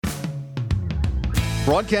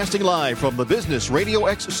Broadcasting live from the Business Radio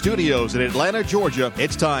X studios in Atlanta, Georgia,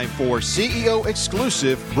 it's time for CEO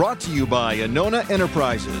Exclusive, brought to you by Anona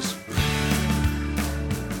Enterprises.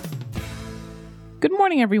 Good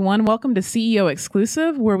morning, everyone. Welcome to CEO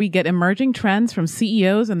Exclusive, where we get emerging trends from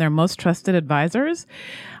CEOs and their most trusted advisors.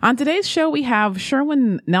 On today's show, we have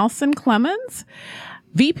Sherwin Nelson Clemens,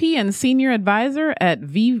 VP and Senior Advisor at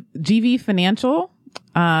GV Financial,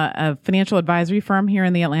 a financial advisory firm here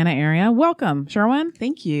in the Atlanta area. Welcome, Sherwin.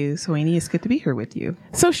 Thank you, Soani. It's good to be here with you.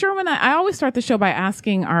 So, Sherwin, I always start the show by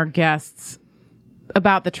asking our guests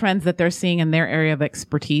about the trends that they're seeing in their area of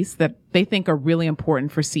expertise that they think are really important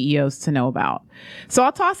for CEOs to know about. So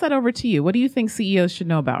I'll toss that over to you. What do you think CEOs should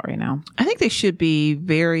know about right now? I think they should be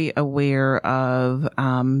very aware of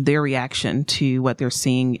their reaction to what they're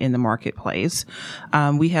seeing in the marketplace.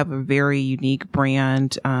 We have a very unique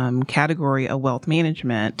brand category of wealth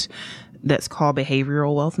management that's called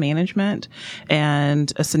behavioral wealth management,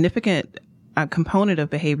 and a significant component of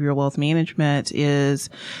behavioral wealth management is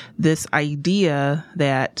this idea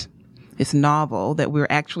that it's novel, that we're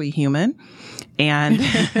actually human. And,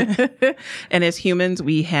 and as humans,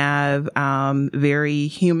 we have, very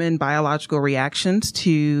human biological reactions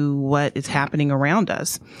to what is happening around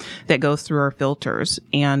us that goes through our filters.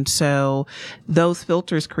 And so those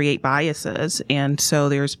filters create biases. And so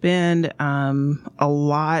there's been, a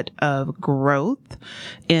lot of growth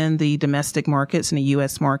in the domestic markets and the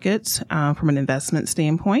U.S. markets, from an investment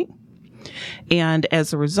standpoint. And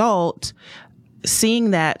as a result, seeing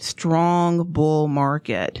that strong bull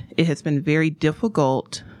market, it has been very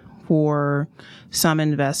difficult for some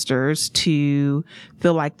investors to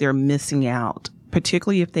feel like they're missing out,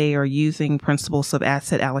 particularly if they are using principles of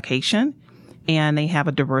asset allocation and they have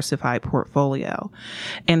a diversified portfolio.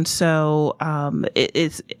 And so,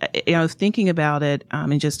 it's, I was thinking about it,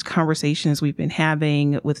 in just conversations we've been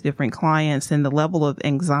having with different clients, and the level of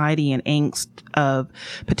anxiety and angst of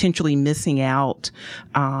potentially missing out,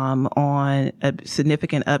 on a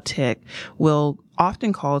significant uptick will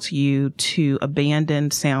often cause you to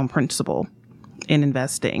abandon sound principle in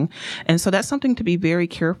investing. And so that's something to be very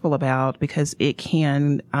careful about, because it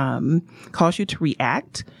can, cause you to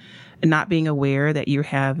react, not being aware that you're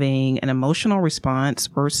having an emotional response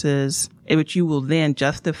versus which you will then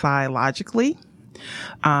justify logically,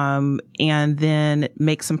 and then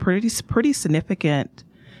make some pretty significant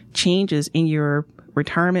changes in your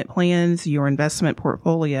retirement plans, your investment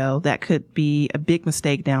portfolio that could be a big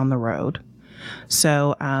mistake down the road.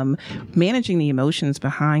 So, managing the emotions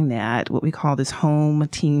behind that, what we call this home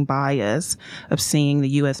team bias of seeing the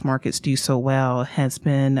U.S. markets do so well, has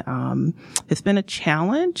been, it's been a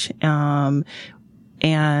challenge. And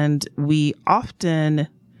we often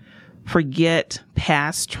forget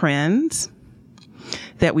past trends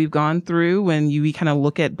that we've gone through when we kind of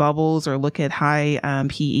look at bubbles or look at high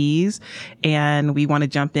PEs, and we want to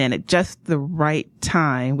jump in at just the right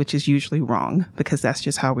time, which is usually wrong, because that's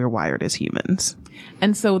just how we're wired as humans.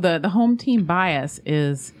 And so the home team bias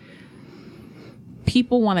is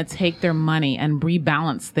people want to take their money and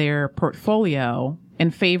rebalance their portfolio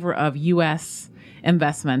in favor of U.S.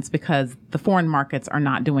 investments because the foreign markets are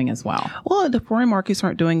not doing as well. Well, the foreign markets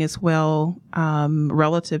aren't doing as well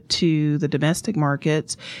relative to the domestic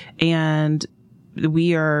markets. And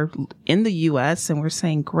we are in the U.S. and we're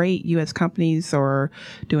saying great, U.S. companies are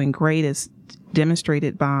doing great, as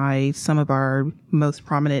demonstrated by some of our most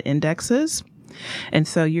prominent indexes. And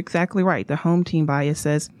so you're exactly right. The home team bias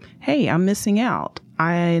says, hey, I'm missing out.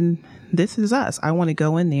 This is us. I want to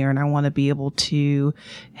go in there and I want to be able to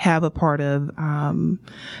have a part of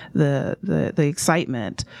the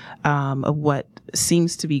excitement of what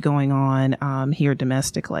seems to be going on here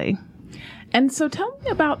domestically. And so tell me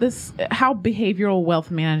about this, how behavioral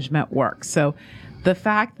wealth management works. So the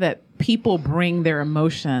fact that people bring their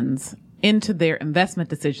emotions into their investment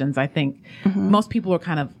decisions, I think most people are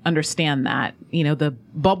kind of understand that. You know, the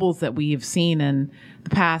bubbles that we've seen in the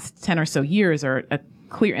past 10 or so years are a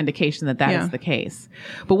clear indication that is the case.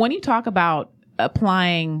 But when you talk about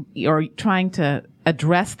applying or trying to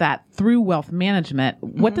address that through wealth management,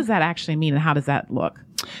 what does that actually mean and how does that look?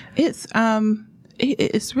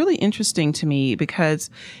 It's really interesting to me because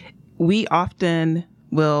we often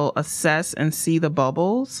will assess and see the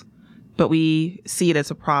bubbles, but we see it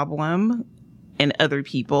as a problem in other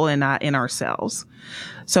people and not in ourselves.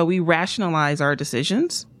 So we rationalize our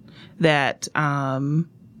decisions that,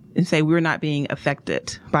 and say we're not being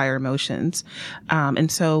affected by our emotions.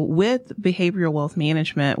 And so with behavioral wealth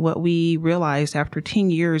management, what we realized after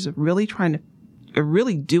 10 years of really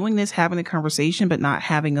doing this, having a conversation, but not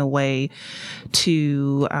having a way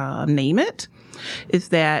to name it, is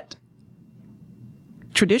that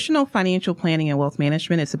Traditional financial planning and wealth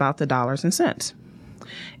management is about the dollars and cents.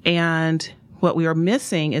 And what we are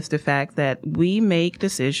missing is the fact that we make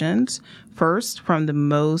decisions first from the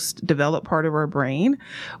most developed part of our brain,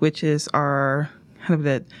 which is our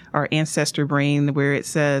ancestor brain, where it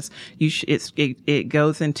says it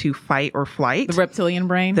goes into fight or flight. The reptilian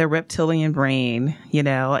brain. The reptilian brain,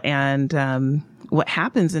 and what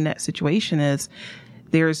happens in that situation is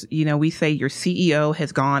there's, we say your CEO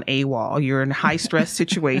has gone AWOL. You're in a high stress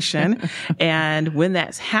situation. And when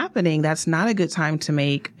that's happening, that's not a good time to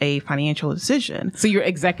make a financial decision. So your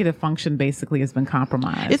executive function basically has been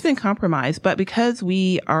compromised. It's been compromised, but because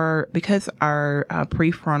our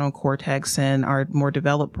prefrontal cortex and our more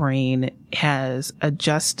developed brain has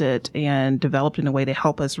adjusted and developed in a way to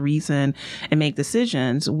help us reason and make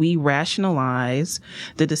decisions, we rationalize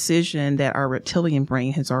the decision that our reptilian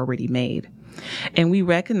brain has already made. And we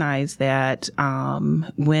recognize that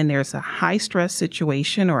when there's a high stress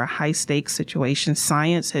situation or a high stakes situation,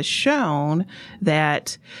 science has shown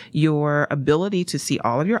that your ability to see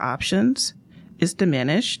all of your options is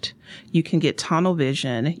diminished. You can get tunnel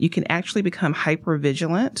vision. You can actually become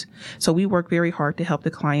hypervigilant. So we work very hard to help the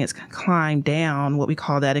clients climb down what we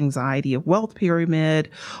call that anxiety of wealth pyramid,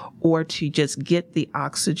 or to just get the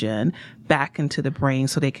oxygen back into the brain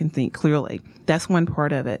so they can think clearly. That's one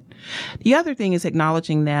part of it. The other thing is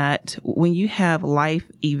acknowledging that when you have life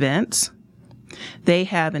events, they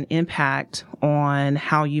have an impact on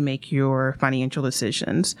how you make your financial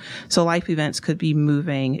decisions. So life events could be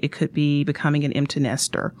moving. It could be becoming an empty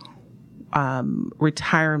nester,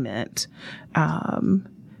 retirement,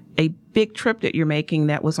 a big trip that you're making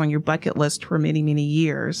that was on your bucket list for many, many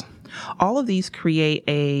years. All of these create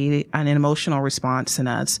an emotional response in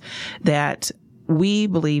us that we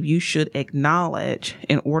believe you should acknowledge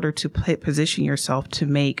in order to position yourself to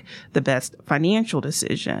make the best financial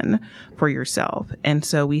decision for yourself. And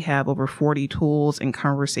so we have over 40 tools and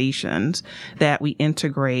conversations that we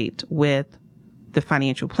integrate with the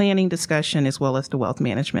financial planning discussion as well as the wealth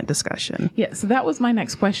management discussion. Yeah, so that was my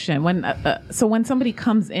next question. When somebody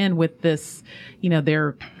comes in with this,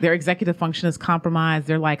 their executive function is compromised,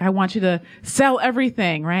 they're like, I want you to sell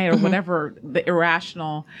everything, right? Or whatever the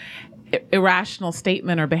irrational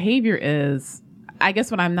statement or behavior is. I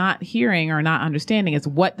guess what I'm not hearing or not understanding is,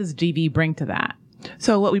 what does GV bring to that?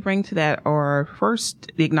 So what we bring to that are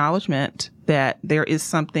first the acknowledgement that there is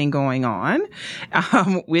something going on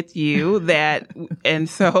with you and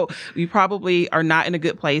so we probably are not in a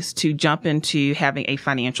good place to jump into having a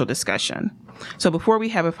financial discussion. So before we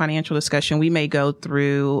have a financial discussion, we may go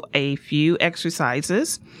through a few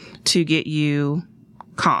exercises to get you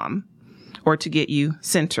calm, or to get you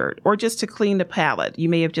centered, or just to clean the palate. You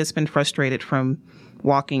may have just been frustrated from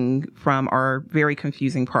walking from our very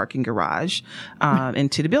confusing parking garage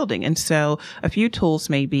into the building. And so a few tools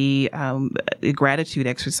may be a gratitude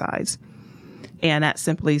exercise. And that's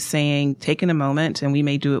simply saying, taking a moment, and we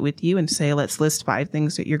may do it with you, and say, let's list 5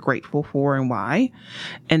 things that you're grateful for and why.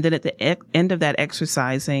 And then at the end of that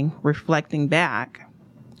exercising, reflecting back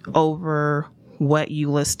over what you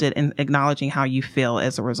listed and acknowledging how you feel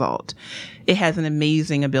as a result. It has an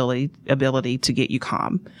amazing ability to get you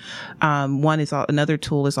calm. Another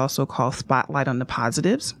tool is also called Spotlight on the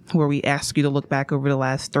Positives, where we ask you to look back over the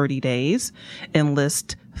last 30 days and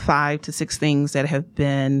list 5 to 6 things that have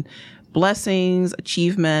been blessings,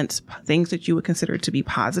 achievements, things that you would consider to be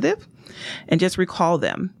positive, and just recall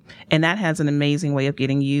them. And that has an amazing way of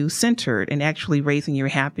getting you centered and actually raising your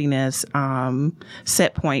happiness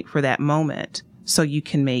set point for that moment, so you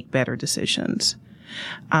can make better decisions.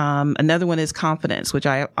 Another one is confidence, which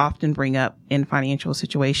I often bring up in financial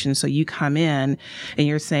situations. So you come in and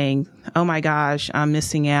you're saying, oh my gosh, I'm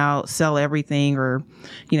missing out, sell everything, or,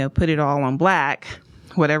 put it all on black,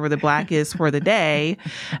 whatever the black is for the day.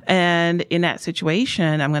 And in that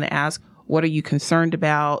situation, I'm going to ask, what are you concerned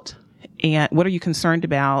about? And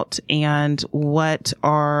what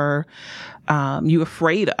are you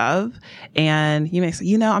afraid of? And you may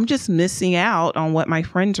say, I'm just missing out on what my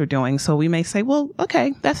friends are doing. So we may say, well,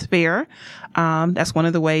 okay, that's fair. That's one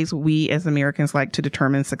of the ways we as Americans like to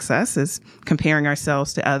determine success, is comparing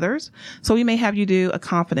ourselves to others. So we may have you do a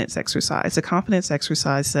confidence exercise. A confidence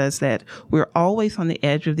exercise says that we're always on the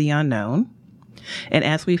edge of the unknown. And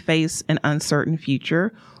as we face an uncertain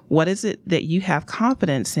future, what is it that you have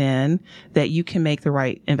confidence in that you can make the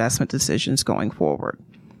right investment decisions going forward?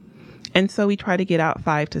 And so we try to get out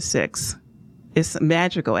 5 to 6. It's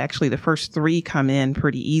magical. Actually, the first 3 come in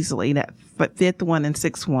pretty easily. That 5th one and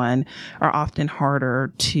 6th one are often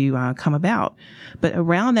harder to come about. But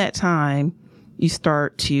around that time, you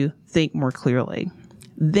start to think more clearly.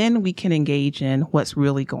 Then we can engage in what's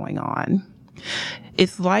really going on.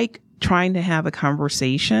 It's like trying to have a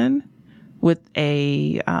conversation with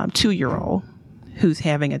a 2-year-old who's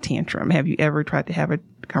having a tantrum. Have you ever tried to have a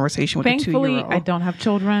conversation with a 2-year-old? Thankfully, I don't have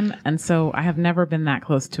children, and so I have never been that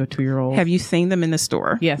close to a 2-year-old. Have you seen them in the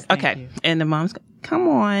store? Yes. Okay. You. And the mom's, come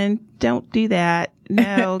on, don't do that.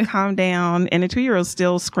 No, calm down. And the 2-year-old's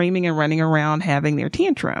still screaming and running around having their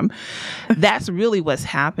tantrum. That's really what's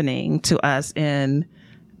happening to us in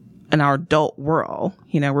our adult world.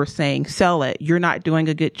 We're saying, sell it. You're not doing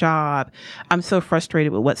a good job. I'm so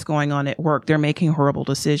frustrated with what's going on at work. They're making horrible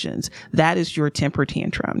decisions. That is your temper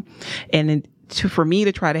tantrum. And for me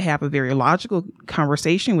to try to have a very logical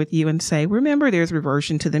conversation with you and say, remember, there's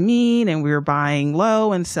reversion to the mean, and we're buying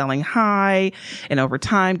low and selling high. And over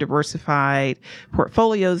time, diversified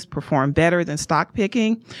portfolios perform better than stock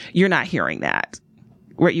picking. You're not hearing that.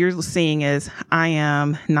 What you're seeing is, I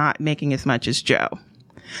am not making as much as Joe.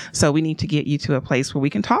 So we need to get you to a place where we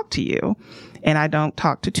can talk to you. And I don't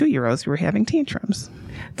talk to 2-year-olds who are having tantrums.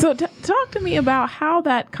 So talk to me about how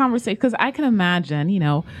that conversation, because I can imagine,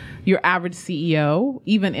 your average CEO,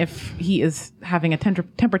 even if he is having a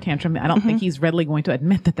temper tantrum, I don't think he's readily going to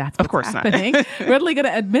admit that that's what's happening. Readily going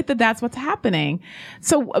to admit that that's what's happening.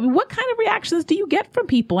 So what kind of reactions do you get from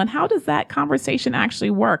people, and how does that conversation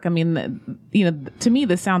actually work? I mean, to me,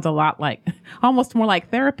 this sounds a lot like, almost more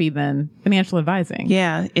like therapy than financial advising.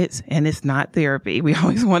 Yeah, it's not therapy. We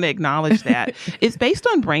always want to acknowledge that. It's based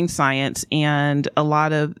on brain science, and a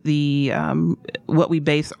lot of the what we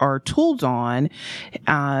base our tools on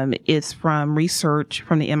is from research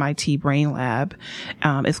from the MIT Brain Lab,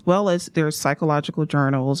 as well as there's psychological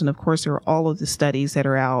journals, and of course there are all of the studies that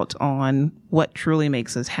are out on what truly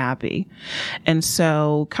makes us happy. And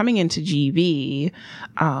so coming into GV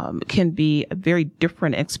can be a very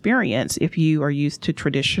different experience if you are used to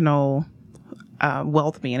traditional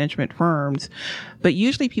wealth management firms. But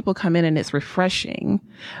usually people come in and it's refreshing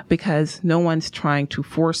because no one's trying to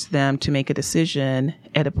force them to make a decision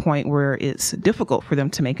at a point where it's difficult for them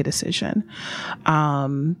to make a decision.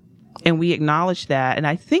 And we acknowledge that. And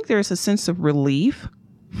I think there's a sense of relief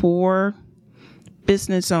for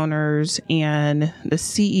business owners and the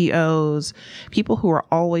CEOs, people who are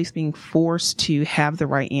always being forced to have the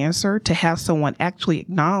right answer, to have someone actually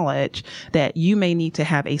acknowledge that you may need to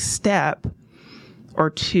have a step or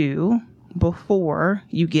two before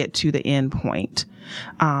you get to the end point.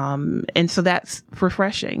 And so that's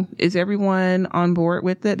refreshing. Is everyone on board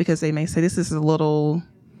with it? Because they may say this is a little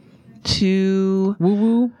too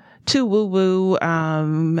woo-woo,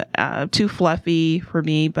 too fluffy for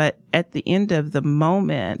me. But at the end of the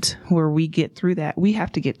moment where we get through that, we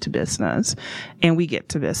have to get to business, and we get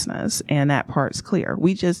to business, and that part's clear.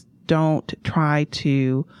 We just don't try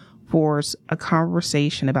to force a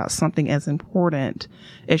conversation about something as important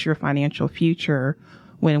as your financial future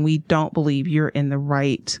when we don't believe you're in the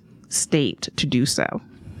right state to do so.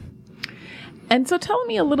 And so tell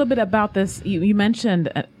me a little bit about this. You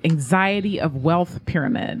mentioned anxiety of wealth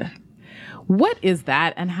pyramid. What is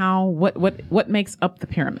that, and what makes up the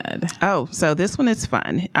pyramid? Oh, so this one is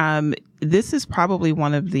fun. This is probably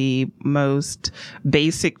one of the most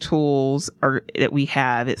basic tools that we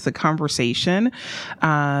have. It's a conversation.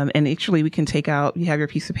 And actually we can take out, you have your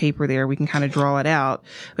piece of paper there, we can kind of draw it out,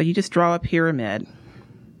 but you just draw a pyramid.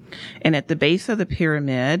 And at the base of the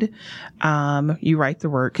pyramid, you write the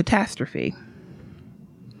word catastrophe.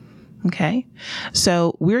 Okay.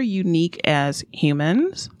 So we're unique as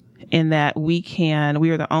humans in that we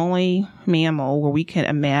are the only mammal where we can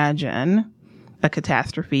imagine a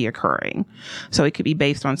catastrophe occurring. So it could be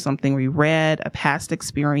based on something we read, a past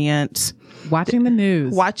experience. Watching the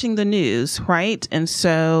news, right? And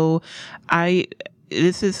so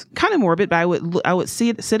this is kind of morbid, but I would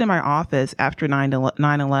sit in my office after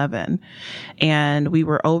 9/11, and we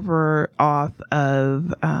were over off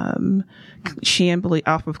of Chamblee,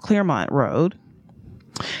 off of Claremont Road,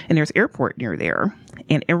 and there's airport near there.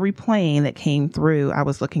 And every plane that came through, I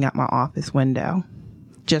was looking out my office window,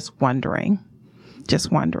 just wondering.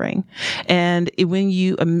 And when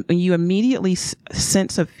you immediately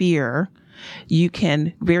sense a fear, you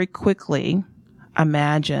can very quickly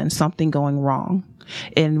imagine something going wrong.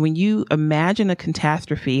 And when you imagine a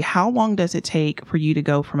catastrophe, how long does it take for you to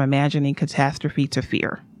go from imagining catastrophe to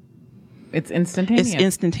fear? It's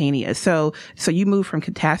instantaneous. So you move from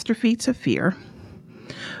catastrophe to fear.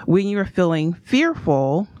 When you're feeling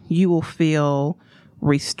fearful, you will feel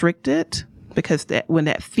restricted, because when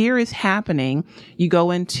that fear is happening, you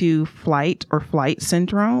go into fight or flight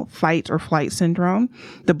syndrome.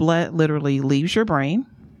 The blood literally leaves your brain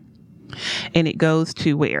and it goes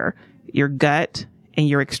to where? Your gut in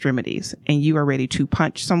your extremities and you are ready to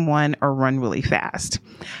punch someone or run really fast.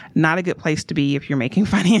 Not a good place to be if you're making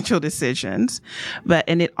financial decisions.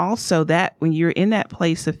 And it also that when you're in that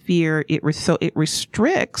place of fear, it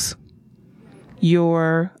restricts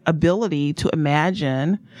your ability to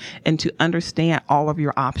imagine and to understand all of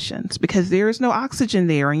your options, because there is no oxygen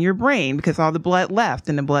there in your brain because all the blood left,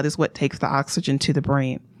 and the blood is what takes the oxygen to the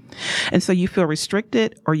brain. And so you feel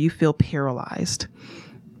restricted or you feel paralyzed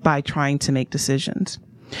by trying to make decisions.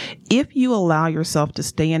 If you allow yourself to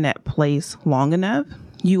stay in that place long enough,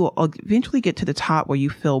 you will eventually get to the top where you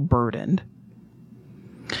feel burdened.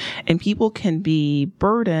 And people can be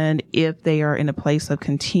burdened if they are in a place of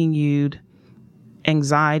continued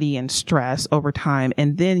anxiety and stress over time.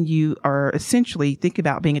 And then you are essentially, think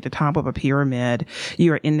about being at the top of a pyramid.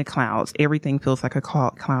 You are in the clouds. Everything feels like a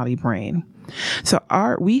cloudy brain. So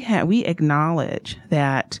we acknowledge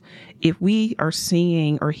that if we are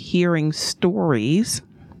seeing or hearing stories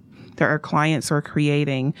that our clients are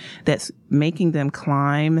creating that's making them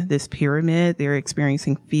climb this pyramid, they're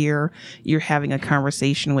experiencing fear, you're having a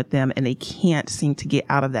conversation with them and they can't seem to get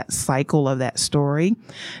out of that cycle of that story,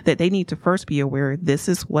 that they need to first be aware this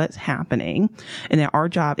is what's happening, and that our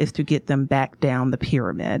job is to get them back down the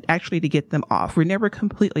pyramid, actually to get them off. We're never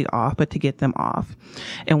completely off, but to get them off.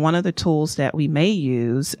 And one of the tools that we may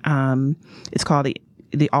use, it's called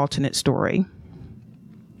the alternate story,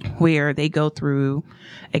 where they go through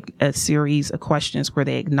a series of questions where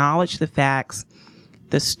they acknowledge the facts,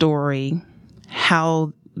 the story,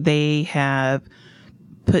 how they have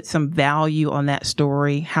put some value on that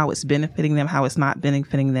story, how it's benefiting them, how it's not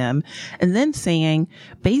benefiting them, and then saying,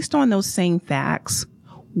 based on those same facts,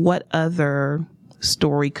 what other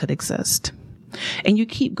story could exist? And you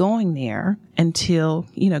keep going there until,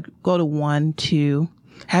 go to 1, 2,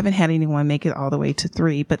 haven't had anyone make it all the way to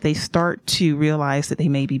 3, but they start to realize that they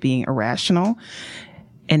may be being irrational,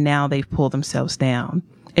 and now they've pulled themselves down.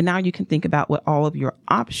 And now you can think about what all of your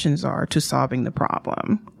options are to solving the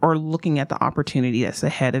problem or looking at the opportunity that's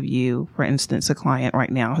ahead of you. For instance, a client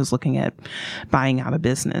right now who's looking at buying out a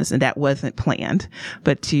business, and that wasn't planned,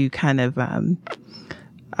 but to kind of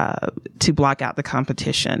to block out the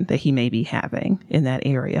competition that he may be having in that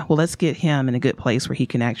area. Well, let's get him in a good place where he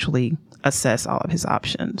can actually assess all of his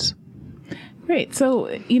options. Great. So,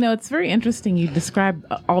 it's very interesting. You describe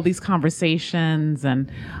all these conversations and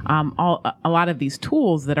a lot of these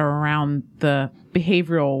tools that are around the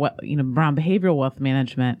behavioral wealth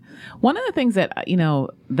management. One of the things that,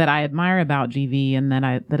 that I admire about GV and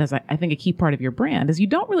that is, I think, a key part of your brand is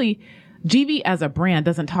GV as a brand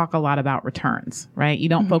doesn't talk a lot about returns, right? You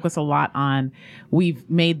don't focus a lot on, we've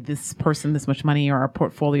made this person this much money or our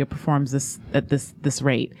portfolio performs this at this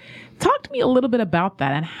rate. Talk to me a little bit about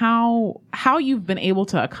that and how you've been able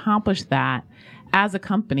to accomplish that as a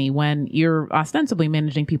company when you're ostensibly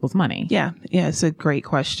managing people's money. Yeah, it's a great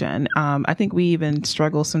question. I think we even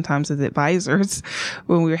struggle sometimes as advisors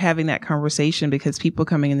when we're having that conversation, because people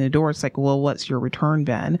coming in the door, it's like, well, what's your return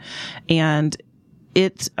been? And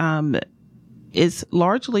it is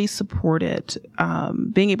largely supported,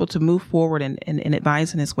 being able to move forward and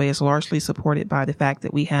advise in this way is largely supported by the fact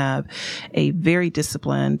that we have a very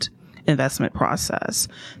disciplined investment process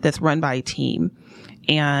that's run by a team.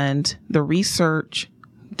 And the research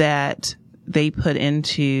that they put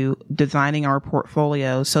into designing our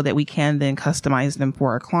portfolio so that we can then customize them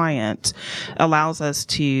for our clients allows us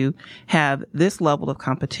to have this level of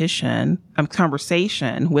conversation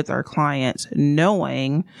with our clients,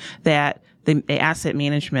 knowing that the asset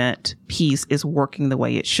management piece is working the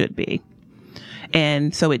way it should be.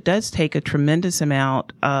 And so it does take a tremendous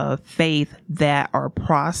amount of faith that our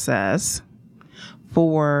process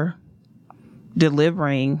for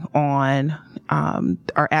delivering on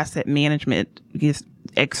our asset management is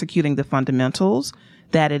executing the fundamentals,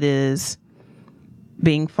 that it is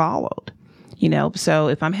being followed. So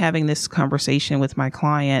if I'm having this conversation with my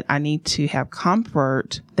client, I need to have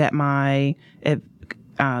comfort that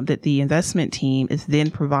that the investment team is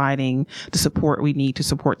then providing the support we need to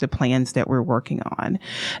support the plans that we're working on.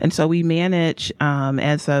 And so we manage,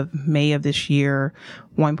 as of May of this year,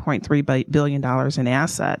 $1.3 billion in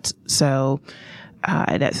assets. So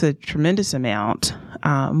that's a tremendous amount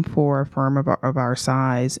for a firm of our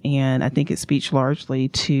size. And I think it speaks largely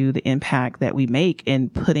to the impact that we make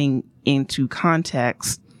in putting into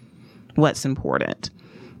context what's important,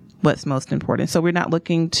 what's most important. So we're not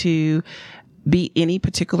looking to beat any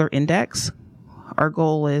particular index. Our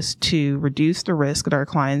goal is to reduce the risk that our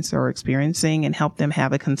clients are experiencing and help them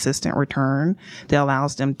have a consistent return that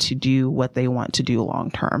allows them to do what they want to do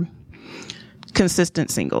long term.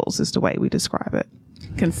 Consistent singles is the way we describe it.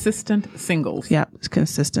 Consistent singles. Yep, it's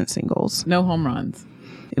consistent singles. No home runs.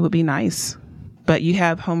 It would be nice. But you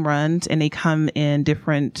have home runs and they come in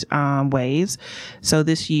different ways. So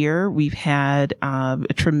this year we've had a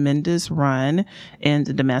tremendous run in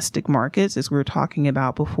the domestic markets, as we were talking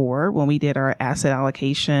about before. When we did our asset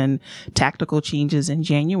allocation tactical changes in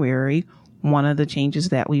January, one of the changes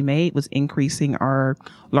that we made was increasing our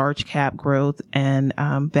large cap growth and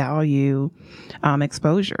value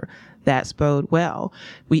exposure. That's bode well.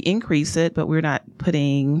 We increase it, but we're not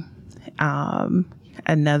putting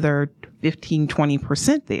another 15,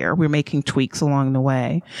 20% there. We're making tweaks along the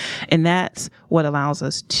way. And that's what allows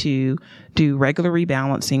us to do regular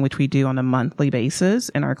rebalancing, which we do on a monthly basis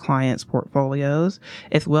in our clients' portfolios,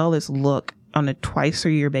 as well as look on a twice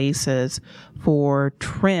a year basis for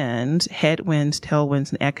trends, headwinds,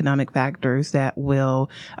 tailwinds, and economic factors that will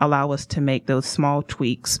allow us to make those small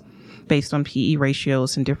tweaks based on PE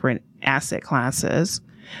ratios in different asset classes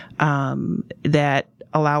that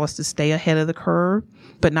allow us to stay ahead of the curve,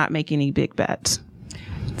 but not make any big bets.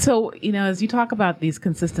 So, as you talk about these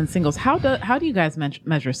consistent singles, how do you guys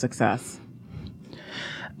measure success?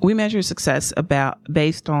 We measure success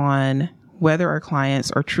based on whether our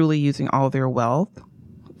clients are truly using all their wealth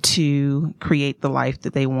to create the life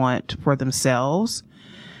that they want for themselves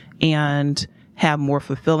and have more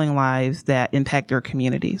fulfilling lives that impact their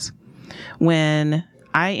communities. When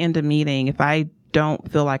I end a meeting, if I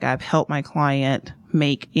don't feel like I've helped my client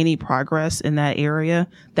make any progress in that area,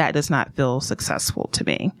 that does not feel successful to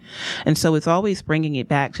me. And so it's always bringing it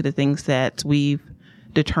back to the things that we've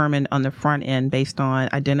determined on the front end based on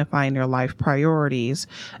identifying their life priorities,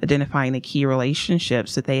 identifying the key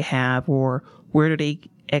relationships that they have, or where do they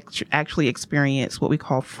actually experience what we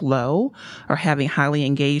call flow, or having highly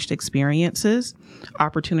engaged experiences,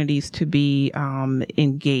 opportunities to be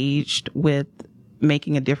engaged with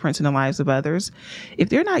making a difference in the lives of others. If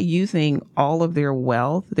they're not using all of their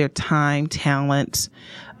wealth, their time, talents,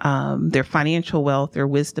 their financial wealth, their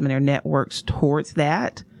wisdom, and their networks towards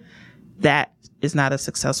that is not a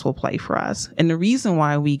successful play for us. And the reason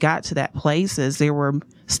why we got to that place is there were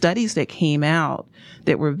studies that came out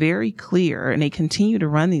that were very clear, and they continue to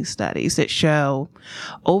run these studies that show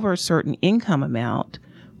over a certain income amount,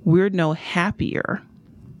 we're no happier.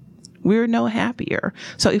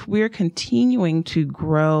 So if we're continuing to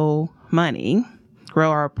grow money, grow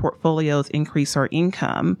our portfolios, increase our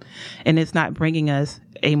income, and it's not bringing us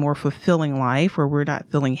a more fulfilling life, or we're not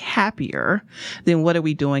feeling happier, then what are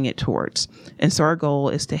we doing it towards? And so our goal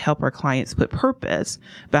is to help our clients put purpose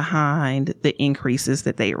behind the increases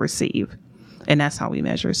that they receive. And that's how we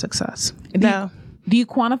measure success. Do you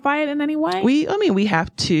quantify it in any way? We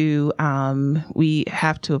have to,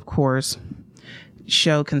 of course,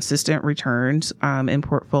 show consistent returns in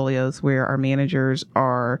portfolios where our managers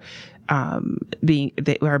are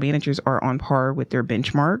our managers are on par with their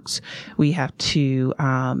benchmarks. We have to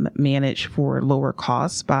manage for lower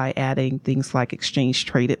costs by adding things like exchange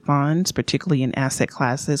traded funds, particularly in asset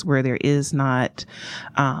classes where there is not,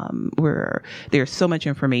 where there's so much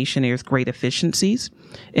information, there's great efficiencies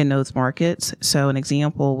in those markets. So an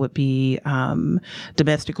example would be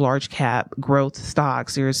domestic large cap growth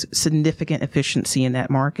stocks. There's significant efficiency in that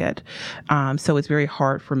market. So it's very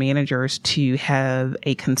hard for managers to have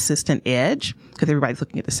a consistent edge because everybody's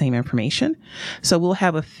looking at the same information. So we'll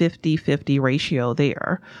have a 50-50 ratio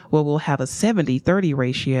there. Well, we'll have a 70-30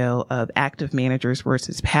 ratio of active managers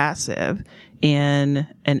versus passive in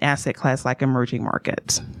an asset class like emerging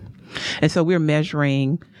markets. And so we're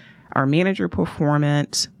measuring our manager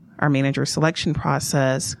performance, our manager selection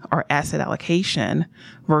process, our asset allocation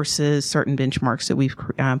versus certain benchmarks that we've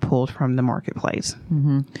pulled from the marketplace.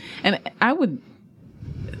 Mm-hmm. And I would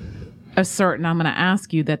assert, and I'm going to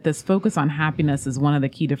ask you, that this focus on happiness is one of the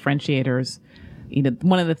key differentiators,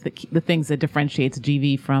 one of the things that differentiates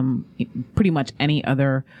GV from pretty much any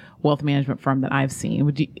other wealth management firm that I've seen.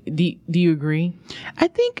 Do you agree? I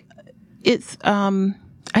think it's,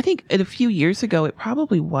 I think a few years ago, it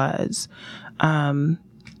probably was.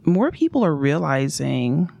 More people are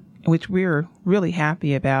realizing, which we're really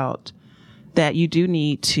happy about, that you do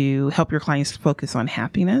need to help your clients focus on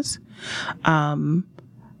happiness.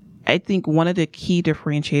 I think one of the key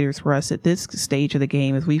differentiators for us at this stage of the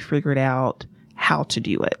game is we figured out how to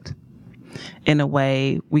do it in a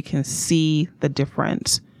way we can see the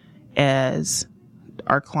difference as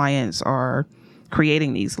our clients are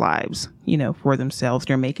creating these lives, for themselves.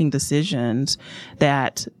 They're making decisions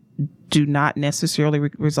that do not necessarily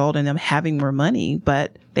result in them having more money,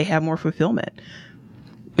 but they have more fulfillment.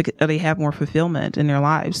 They have more fulfillment in their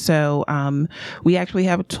lives. So we actually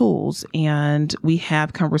have tools and we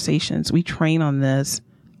have conversations. We train on this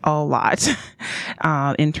a lot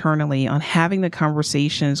internally on having the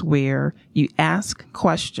conversations where you ask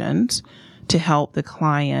questions to help the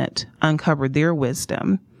client uncover their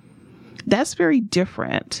wisdom. That's very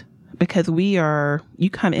different because you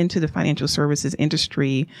come into the financial services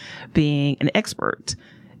industry being an expert.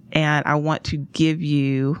 And I want to give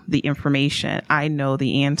you the information. I know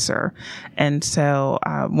the answer. And so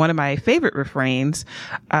one of my favorite refrains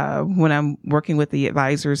when I'm working with the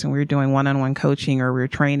advisors and we're doing one-on-one coaching or we're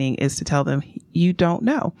training is to tell them, you don't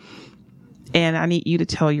know. And I need you to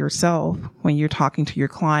tell yourself when you're talking to your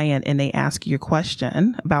client and they ask you a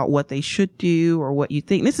question about what they should do or what you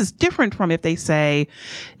think. This is different from if they say,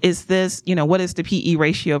 is this, what is the PE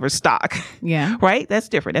ratio over stock? Yeah. Right? That's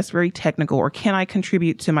different. That's very technical. Or can I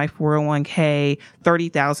contribute to my 401k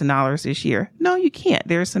 $30,000 this year? No, you can't.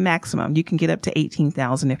 There's a maximum. You can get up to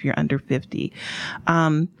 $18,000 if you're under 50.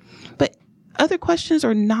 But other questions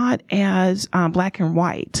are not as black and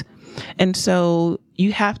white. And so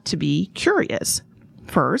you have to be curious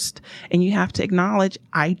first, and you have to acknowledge,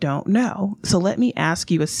 I don't know. So let me ask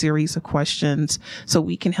you a series of questions so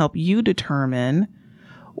we can help you determine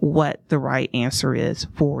what the right answer is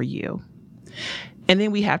for you. And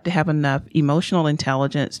then we have to have enough emotional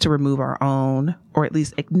intelligence to remove our own, or at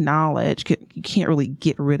least acknowledge, you can't really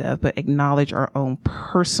get rid of, but acknowledge our own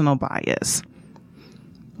personal bias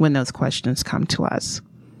when those questions come to us.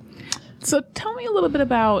 So tell me a little bit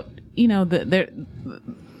about, you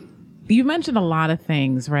mentioned a lot of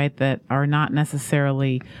things, right, that are not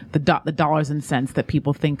necessarily the dollars and cents that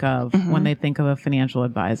people think of when they think of a financial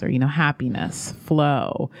advisor, happiness,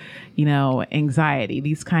 flow, anxiety,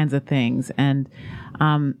 these kinds of things. And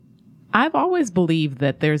I've always believed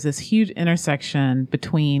that there's this huge intersection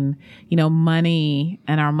between, money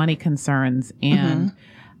and our money concerns and,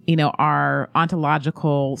 our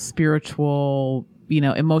ontological, spiritual,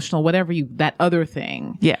 emotional, whatever that other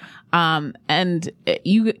thing. Yeah. And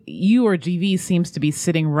you or GV seems to be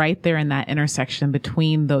sitting right there in that intersection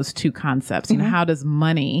between those two concepts. How does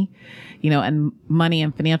money, and money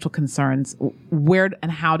and financial concerns,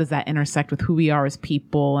 and how does that intersect with who we are as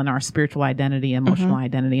people and our spiritual identity, emotional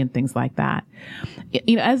identity, and things like that?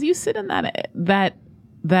 As you sit in that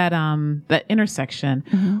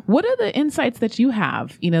intersection, what are the insights that you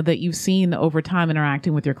have, that you've seen over time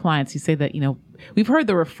interacting with your clients? You say that, we've heard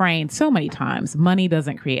the refrain so many times, money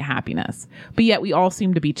doesn't create happiness, but yet we all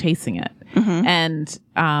seem to be chasing it. And,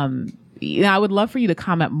 I would love for you to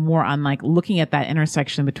comment more on looking at that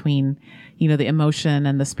intersection between, the emotion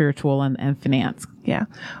and the spiritual and finance. Yeah.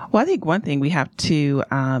 Well, I think one thing we have to,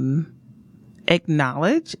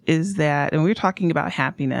 acknowledge is that, and we're talking about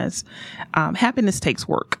happiness, happiness takes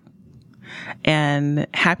work and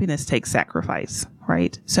happiness takes sacrifice,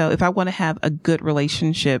 right? So if I want to have a good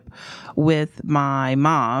relationship with my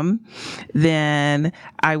mom, then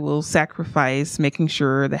I will sacrifice making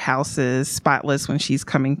sure the house is spotless when she's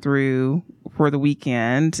coming through for the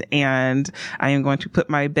weekend, and I am going to put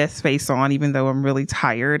my best face on even though I'm really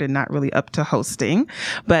tired and not really up to hosting.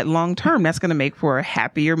 But long term, that's going to make for a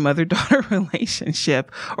happier mother-daughter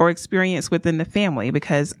relationship or experience within the family,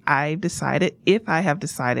 because I've decided, if I have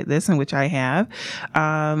decided this, in which I have,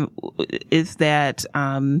 is that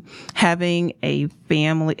having a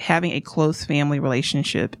close family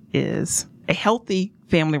relationship is a healthy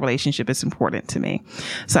family relationship is important to me.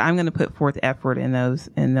 So I'm going to put forth effort in those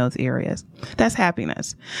areas. That's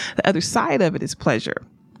happiness. The other side of it is pleasure.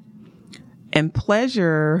 And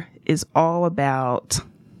pleasure is all about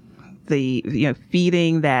the,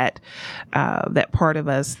 feeding that part of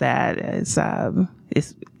us that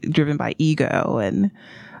is driven by ego and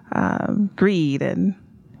greed and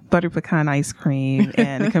butter pecan ice cream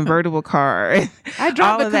and a convertible car. I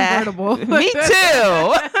drive a convertible. Me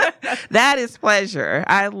too. That is pleasure.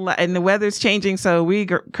 And the weather's changing, so we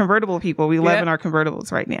convertible people, we live in our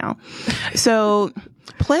convertibles right now. So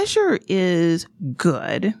pleasure is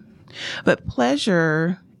good, but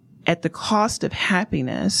pleasure at the cost of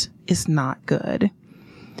happiness is not good,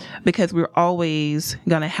 because we're always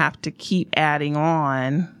going to have to keep adding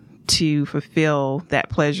on to fulfill that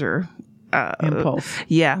pleasure impulse.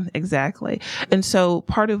 Yeah, exactly. And so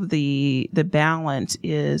part of the balance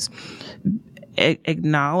is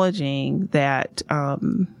acknowledging that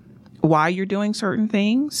why you're doing certain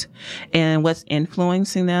things and what's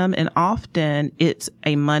influencing them. And often it's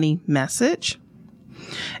a money message.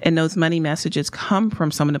 And those money messages come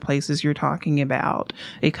from some of the places you're talking about.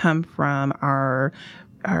 They come from our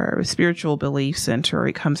spiritual belief center.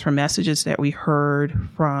 It comes from messages that we heard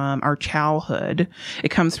from our childhood. It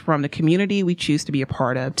comes from the community we choose to be a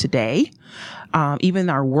part of today. Even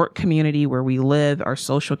our work community where we live, our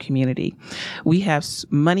social community. We have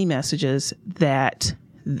money messages that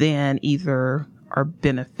then either are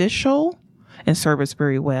beneficial and serve us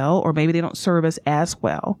very well, or maybe they don't serve us as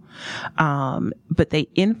well. But they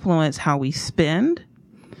influence how we spend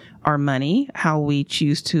our money, how we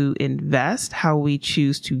choose to invest, how we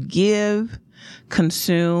choose to give,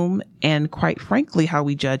 consume, and quite frankly, how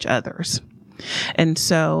we judge others. And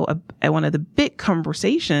so one of the big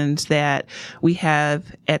conversations that we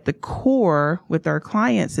have at the core with our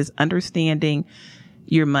clients is understanding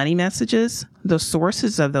your money messages, the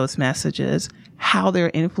sources of those messages, how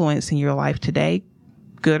they're influencing your life today,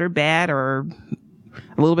 good or bad, or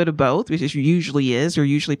a little bit of both, which it usually is, or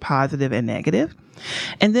usually positive and negative.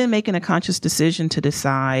 And then making a conscious decision to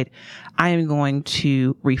decide, I am going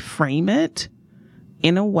to reframe it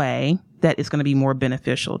in a way that is going to be more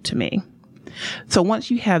beneficial to me. So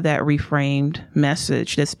once you have that reframed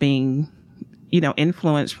message that's being,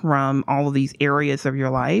 influenced from all of these areas of your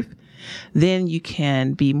life, then you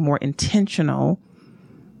can be more intentional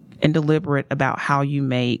and deliberate about how you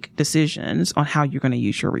make decisions on how you're going to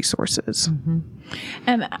use your resources. Mm-hmm.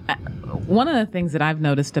 And one of the things that I've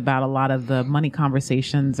noticed about a lot of the money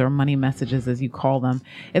conversations or money messages, as you call them,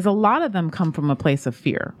 is a lot of them come from a place of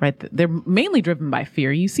fear, right? They're mainly driven by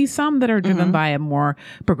fear. You see some that are driven by a more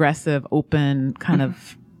progressive, open kind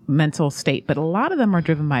of mental state, but a lot of them are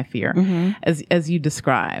driven by fear, as you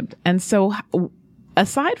described. And so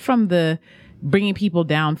aside from the bringing people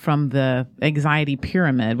down from the anxiety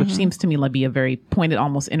pyramid, which seems to me to be a very pointed,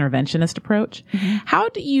 almost interventionist approach. How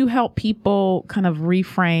do you help people kind of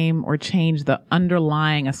reframe or change the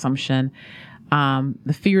underlying assumption,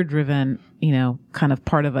 the fear-driven, kind of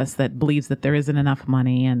part of us that believes that there isn't enough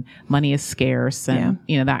money and money is scarce and,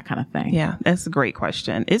 that kind of thing? Yeah, that's a great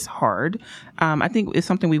question. It's hard. I think it's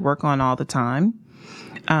something we work on all the time.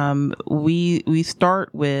 We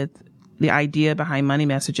start with the idea behind money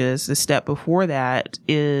messages. The step before that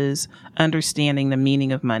is understanding the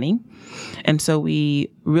meaning of money. And so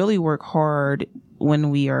we really work hard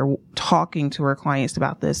when we are talking to our clients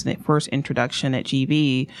about this in the first introduction at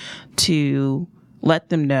GV to let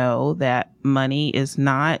them know that money is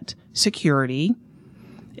not security,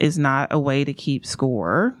 is not a way to keep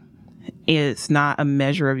score. It's not a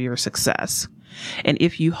measure of your success. And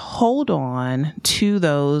if you hold on to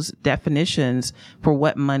those definitions for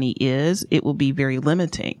what money is, it will be very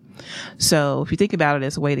limiting. So if you think about it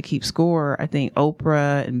as a way to keep score, I think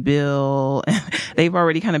Oprah and Bill, they've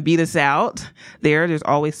already kind of beat us out there. There's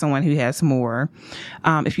always someone who has more.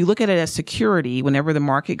 If you look at it as security, whenever the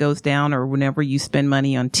market goes down or whenever you spend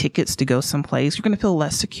money on tickets to go someplace, you're going to feel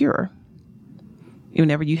less secure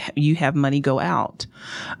whenever you have money go out.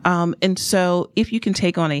 And so if you can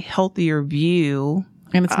take on a healthier view.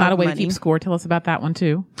 And it's not a way to keep score. Tell us about that one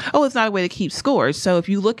too. Oh, it's not a way to keep score. So if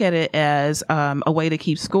you look at it as a way to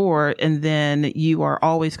keep score, and then you are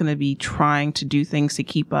always going to be trying to do things to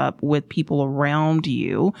keep up with people around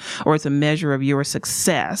you, or it's a measure of your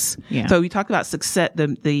success. Yeah. So we talk about success.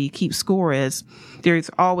 The keep score is there's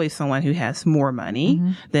always someone who has more money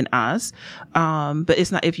than us. But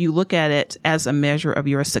it's not, if you look at it as a measure of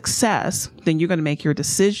your success, then you're going to make your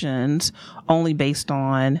decisions only based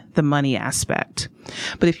on the money aspect.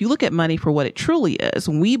 But if you look at money for what it truly is,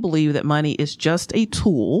 we believe that money is just a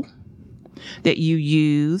tool that you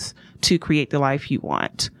use to create the life you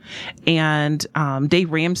want. And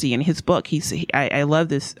Dave Ramsey, in his book, I love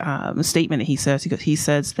this statement that he says. He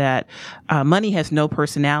says that money has no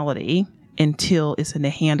personality until it's in the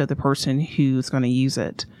hand of the person who's going to use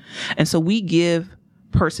it. And so we give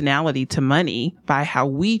personality to money by how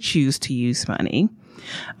we choose to use money.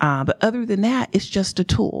 But other than that, it's just a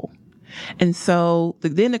tool. And so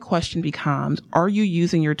then the question becomes, are you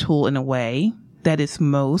using your tool in a way that is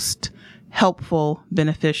most helpful,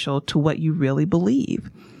 beneficial to what you really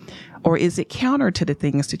believe? Or is it counter to the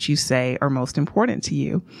things that you say are most important to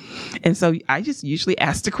you? And so I just usually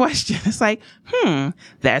ask the question. It's like,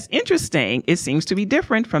 that's interesting. It seems to be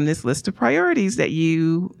different from this list of priorities that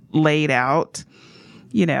you laid out,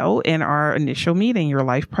 in our initial meeting, your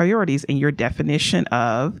life priorities and your definition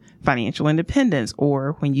of financial independence,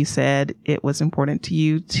 or when you said it was important to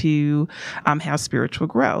you to have spiritual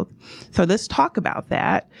growth. So let's talk about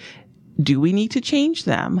that. Do we need to change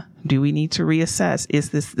them? Do we need to reassess? Is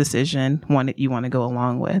this decision one that you want to go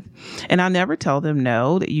along with? And I'll never tell them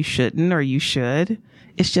no, that you shouldn't or you should.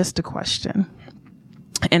 It's just a question.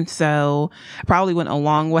 And so I probably went a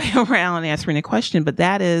long way around answering the question, but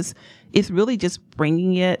it's really just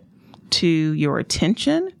bringing it to your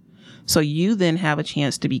attention. So you then have a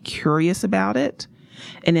chance to be curious about it.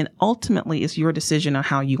 And then ultimately it's your decision on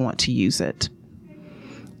how you want to use it.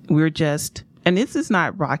 We're just and this is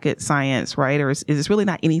not rocket science, right? Or it's really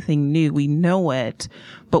not anything new. We know it,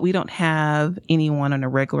 but we don't have anyone on a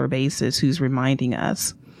regular basis who's reminding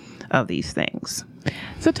us of these things.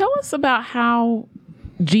 So tell us about how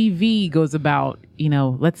GV goes about,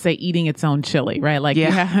 let's say eating its own chili, right? Like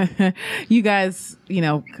you guys,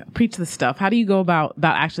 preach this stuff. How do you go about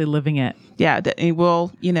actually living it? Yeah.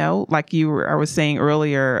 Well, like I was saying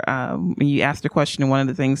earlier, when you asked the question, one of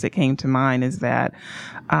the things that came to mind is that,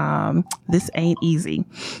 this ain't easy.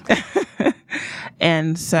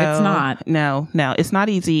 And so it's not. No, it's not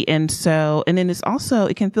easy. And then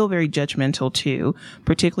it can feel very judgmental too,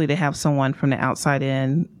 particularly to have someone from the outside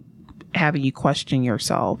in having you question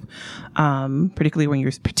yourself, particularly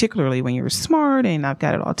when you're smart and I've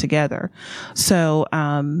got it all together. So,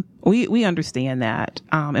 we understand that.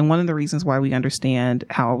 And one of the reasons why we understand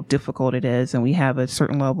how difficult it is and we have a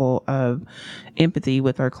certain level of empathy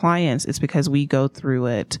with our clients is because we go through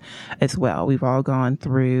it as well. We've all gone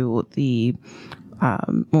through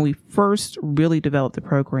when we first really developed the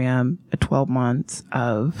program, 12 months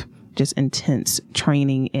of just intense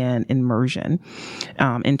training and immersion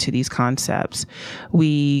into these concepts.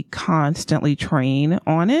 We constantly train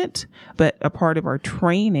on it, but a part of our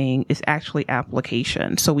training is actually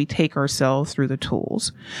application. So we take ourselves through the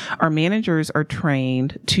tools. Our managers are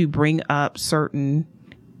trained to bring up certain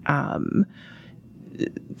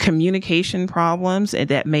communication problems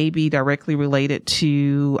that may be directly related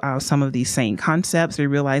to some of these same concepts. We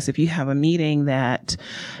realize if you have a meeting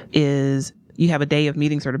you have a day of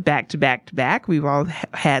meetings sort of back to back to back. We've all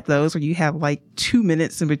had those where you have like 2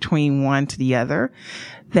 minutes in between one to the other,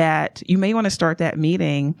 that you may want to start that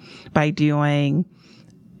meeting by doing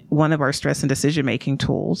one of our stress and decision-making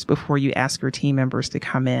tools before you ask your team members to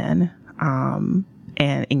come in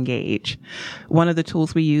and engage. One of the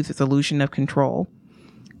tools we use is illusion of control.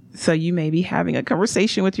 So you may be having a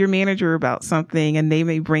conversation with your manager about something and they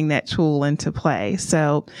may bring that tool into play.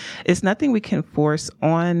 So it's nothing we can force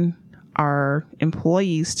on our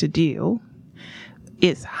employees to do.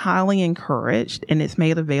 It's highly encouraged and it's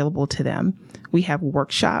made available to them. We have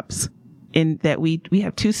workshops in that we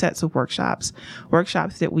have 2 sets of workshops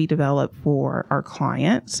that we develop for our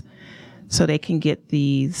clients so they can get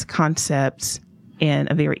these concepts in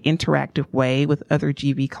a very interactive way with other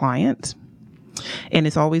GV clients. And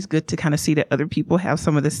it's always good to kind of see that other people have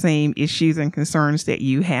some of the same issues and concerns that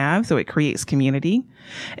you have. So it creates community.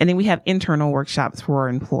 And then we have internal workshops for our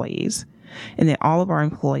employees. And then all of our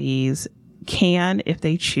employees can, if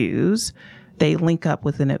they choose, they link up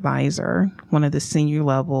with an advisor, one of the senior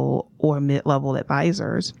level or mid-level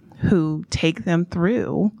advisors who take them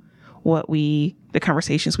through the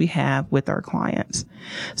conversations we have with our clients.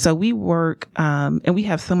 So we work, and we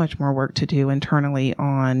have so much more work to do internally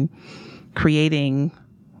on creating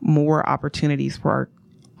more opportunities for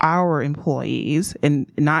our employees, and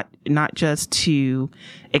not just to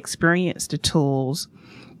experience the tools,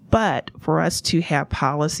 but for us to have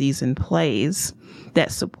policies in place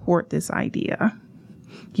that support this idea.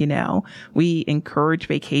 We encourage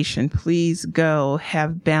vacation. Please go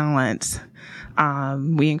have balance.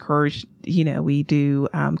 We encourage, we do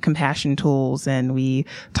compassion tools, and we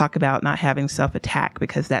talk about not having self-attack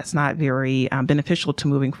because that's not very beneficial to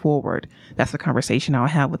moving forward. That's the conversation I'll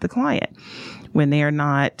have with the client when they're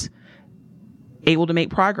not able to make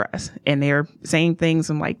progress and they're saying things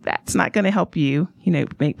I'm like, that's not going to help you,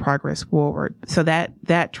 make progress forward. So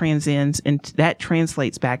that transcends and that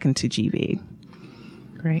translates back into GV.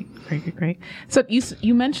 Great. So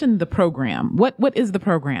you mentioned the program. What is the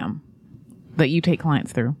program that you take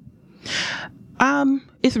clients through?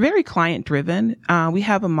 It's very client driven. We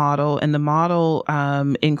have a model, and the model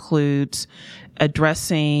includes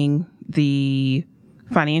addressing the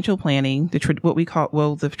financial planning, what we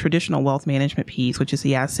call, the traditional wealth management piece, which is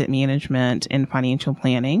the asset management and financial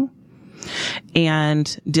planning,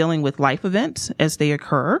 and dealing with life events as they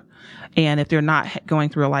occur. And if they're not going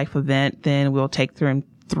through a life event, then we'll take them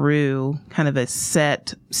through kind of a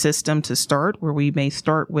set system to start, where we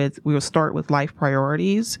will start with life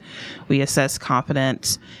priorities. We assess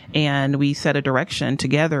confidence, and we set a direction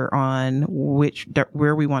together on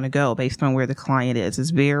where we want to go based on where the client is. It's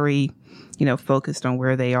very, focused on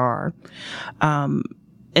where they are. And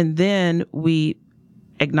then we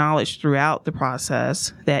acknowledge throughout the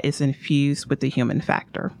process that it's infused with the human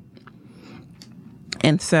factor.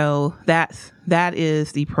 And so that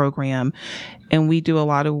is the program. And we do a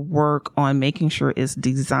lot of work on making sure it's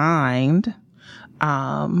designed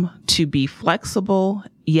to be flexible,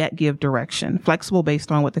 yet give direction. Flexible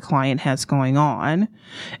based on what the client has going on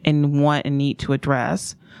and want and need to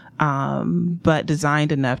address, but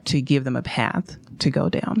designed enough to give them a path to go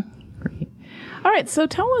down. Great. All right. So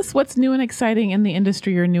tell us what's new and exciting in the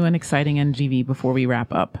industry or new and exciting in GV before we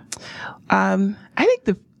wrap up. I think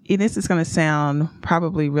this is going to sound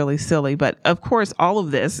probably really silly, but of course, all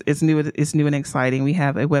of this is new and exciting. We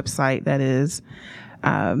have a website that is,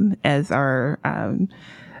 as our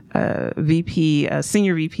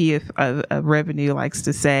senior VP of revenue likes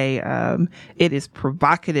to say, it is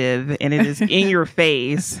provocative and it is in your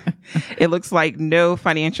face. It looks like no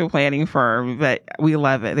financial planning firm, but we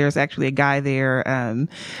love it. There's actually a guy there,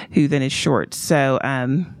 who then is short. So,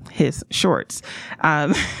 his shorts.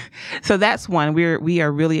 So that's one. We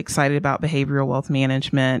are really excited about behavioral wealth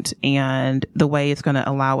management and the way it's going to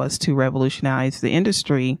allow us to revolutionize the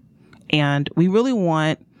industry. And we really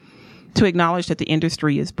want to acknowledge that the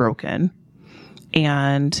industry is broken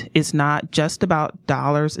and it's not just about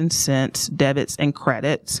dollars and cents, debits and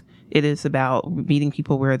credits. It is about meeting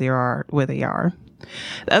people where they are. The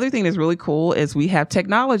other thing that's really cool is we have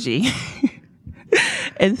technology.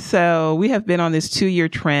 And so we have been on this 2-year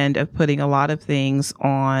trend of putting a lot of things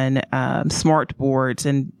on smart boards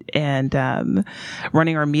and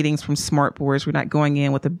running our meetings from smart boards. We're not going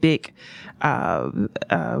in with a big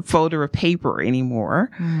folder of paper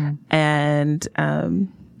anymore. And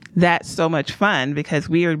that's so much fun because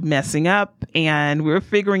we are messing up and we're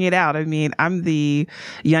figuring it out. I mean, I'm the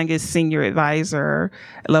youngest senior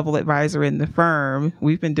level advisor in the firm.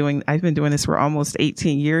 I've been doing this for almost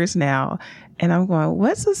 18 years now. And I'm going,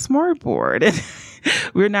 what's a smart board?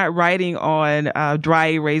 We're not writing on dry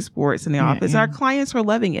erase boards in the office. Our clients are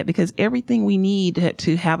loving it because everything we need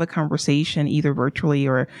to have a conversation, either virtually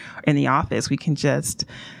or in the office, we can just,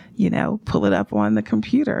 pull it up on the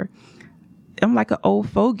computer. I'm like an old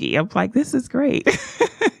fogey. I'm like, this is great.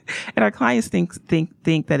 And our clients think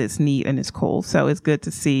that it's neat and it's cool. So it's good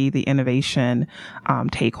to see the innovation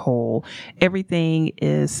take hold. Everything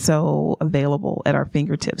is so available at our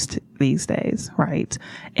fingertips these days, right?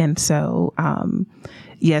 And so,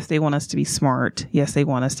 yes, they want us to be smart. Yes, they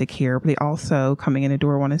want us to care, but they also, coming in the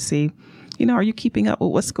door, want to see, are you keeping up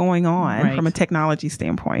with what's going on from a technology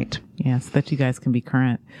standpoint? Yes, that you guys can be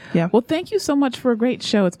current. Yeah. Well, thank you so much for a great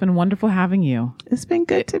show. It's been wonderful having you. It's been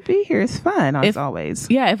good to be here. It's fun, as always.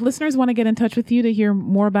 Yeah. If listeners want to get in touch with you to hear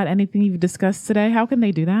more about anything you've discussed today, how can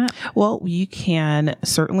they do that? Well, you can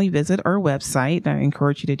certainly visit our website. I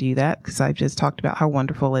encourage you to do that because I've just talked about how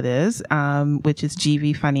wonderful it is, which is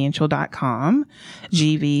gvfinancial.com,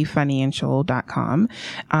 gvfinancial.com.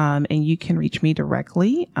 And you can reach me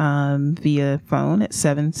directly via phone at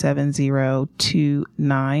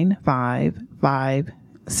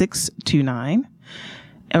 770-295-5629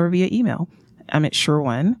 or via email. I'm at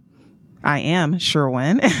Sherwin. I am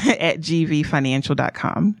Sherwin at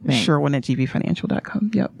gvfinancial.com. Sherwin at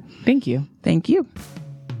gvfinancial.com. Yep. Thank you. Thank you.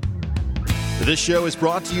 This show is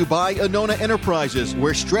brought to you by Anona Enterprises,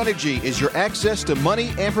 where strategy is your access to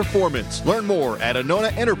money and performance. Learn more at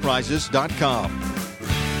AnonaEnterprises.com.